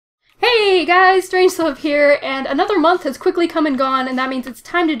Hey guys, StrangeLuv here, and another month has quickly come and gone, and that means it's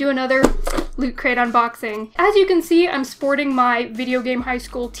time to do another Loot Crate unboxing. As you can see, I'm sporting my Video Game High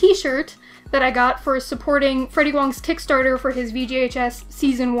School t-shirt that I got for supporting Freddie Wong's Kickstarter for his VGHS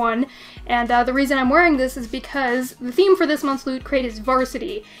Season 1, and the reason I'm wearing this is because the theme for this month's Loot Crate is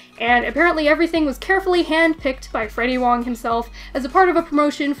Varsity, and apparently everything was carefully hand-picked by Freddie Wong himself as a part of a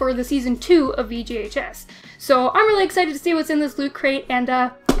promotion for the Season 2 of VGHS. So I'm really excited to see what's in this Loot Crate, and I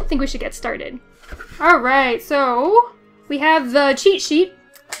think we should get started. Alright, so we have the cheat sheet.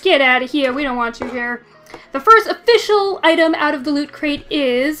 Get out of here, we don't want you here. The first official item out of the Loot Crate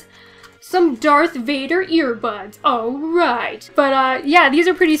is some Darth Vader earbuds. Alright. But yeah, these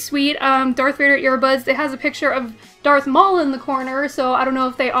are pretty sweet. Darth Vader earbuds. It has a picture of Darth Maul in the corner, so I don't know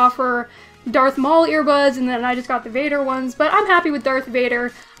if they offer Darth Maul earbuds and then I just got the Vader ones, but I'm happy with Darth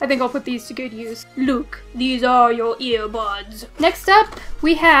Vader. I think I'll put these to good use. Look, these are your earbuds. Next up,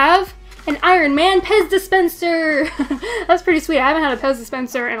 we have an Iron Man Pez dispenser. That's pretty sweet. I haven't had a Pez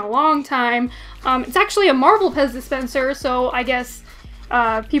dispenser in a long time. It's actually a Marvel Pez dispenser, so I guess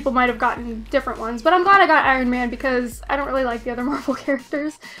people might have gotten different ones, but I'm glad I got Iron Man because I don't really like the other Marvel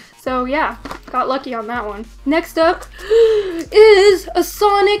characters. So yeah, got lucky on that one. Next up is a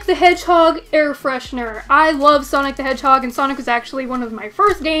Sonic the Hedgehog air freshener. I love Sonic the Hedgehog, and Sonic was actually one of my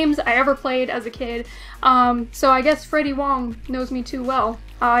first games I ever played as a kid. So I guess Freddie Wong knows me too well.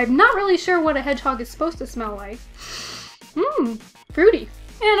 I'm not really sure what a hedgehog is supposed to smell like. Fruity.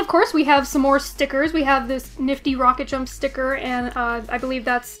 And of course we have some more stickers. We have this nifty rocket jump sticker, and I believe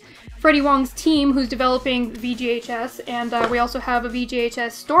that's Freddie Wong's team who's developing VGHS, and we also have a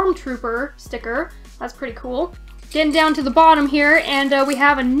VGHS Stormtrooper sticker. That's pretty cool. Getting down to the bottom here, and we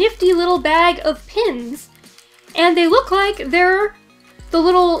have a nifty little bag of pins. And they look like they're the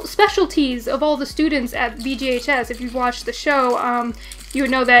little specialties of all the students at VGHS. If you've watched the show, you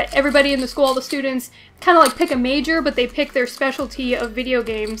would know that everybody in the school, all the students, kind of like pick a major, but they pick their specialty of video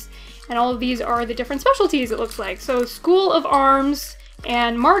games. And all of these are the different specialties, it looks like. So School of Arms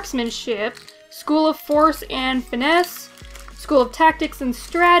and Marksmanship, School of Force and Finesse, School of Tactics and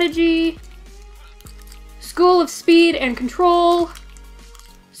Strategy, School of Speed and Control,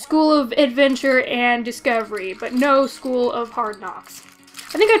 School of Adventure and Discovery, but no School of Hard Knocks.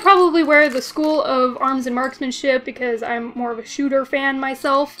 I think I'd probably wear the School of Arms and Marksmanship because I'm more of a shooter fan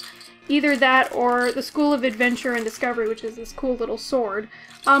myself. Either that or the School of Adventure and Discovery, which is this cool little sword.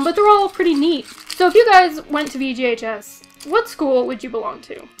 But they're all pretty neat. So if you guys went to VGHS, what school would you belong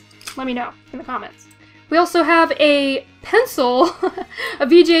to? Let me know in the comments. We also have a pencil, a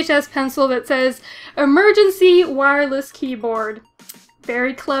VGHS pencil that says Emergency Wireless Keyboard.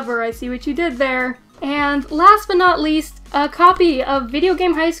 Very clever, I see what you did there. And last but not least, a copy of Video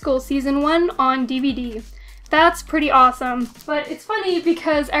Game High School Season 1 on DVD. That's pretty awesome. But it's funny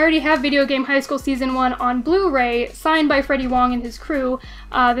because I already have Video Game High School Season 1 on Blu-ray, signed by Freddie Wong and his crew.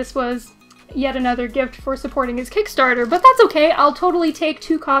 This was yet another gift for supporting his Kickstarter, but that's okay. I'll totally take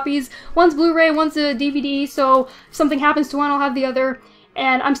two copies. One's Blu-ray, one's a DVD, so if something happens to one, I'll have the other.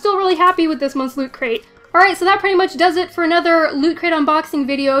 And I'm still really happy with this month's Loot Crate. Alright, so that pretty much does it for another Loot Crate unboxing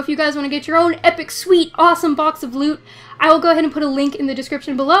video. If you guys want to get your own epic, sweet, awesome box of loot, I will go ahead and put a link in the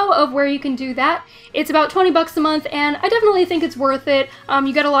description below of where you can do that. It's about 20 bucks a month, and I definitely think it's worth it.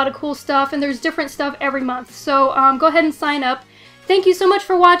 You get a lot of cool stuff, and there's different stuff every month, so go ahead and sign up. Thank you so much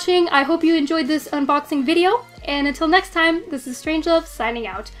for watching. I hope you enjoyed this unboxing video, and until next time, this is StrangeLuv signing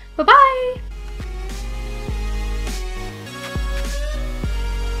out. Bye-bye!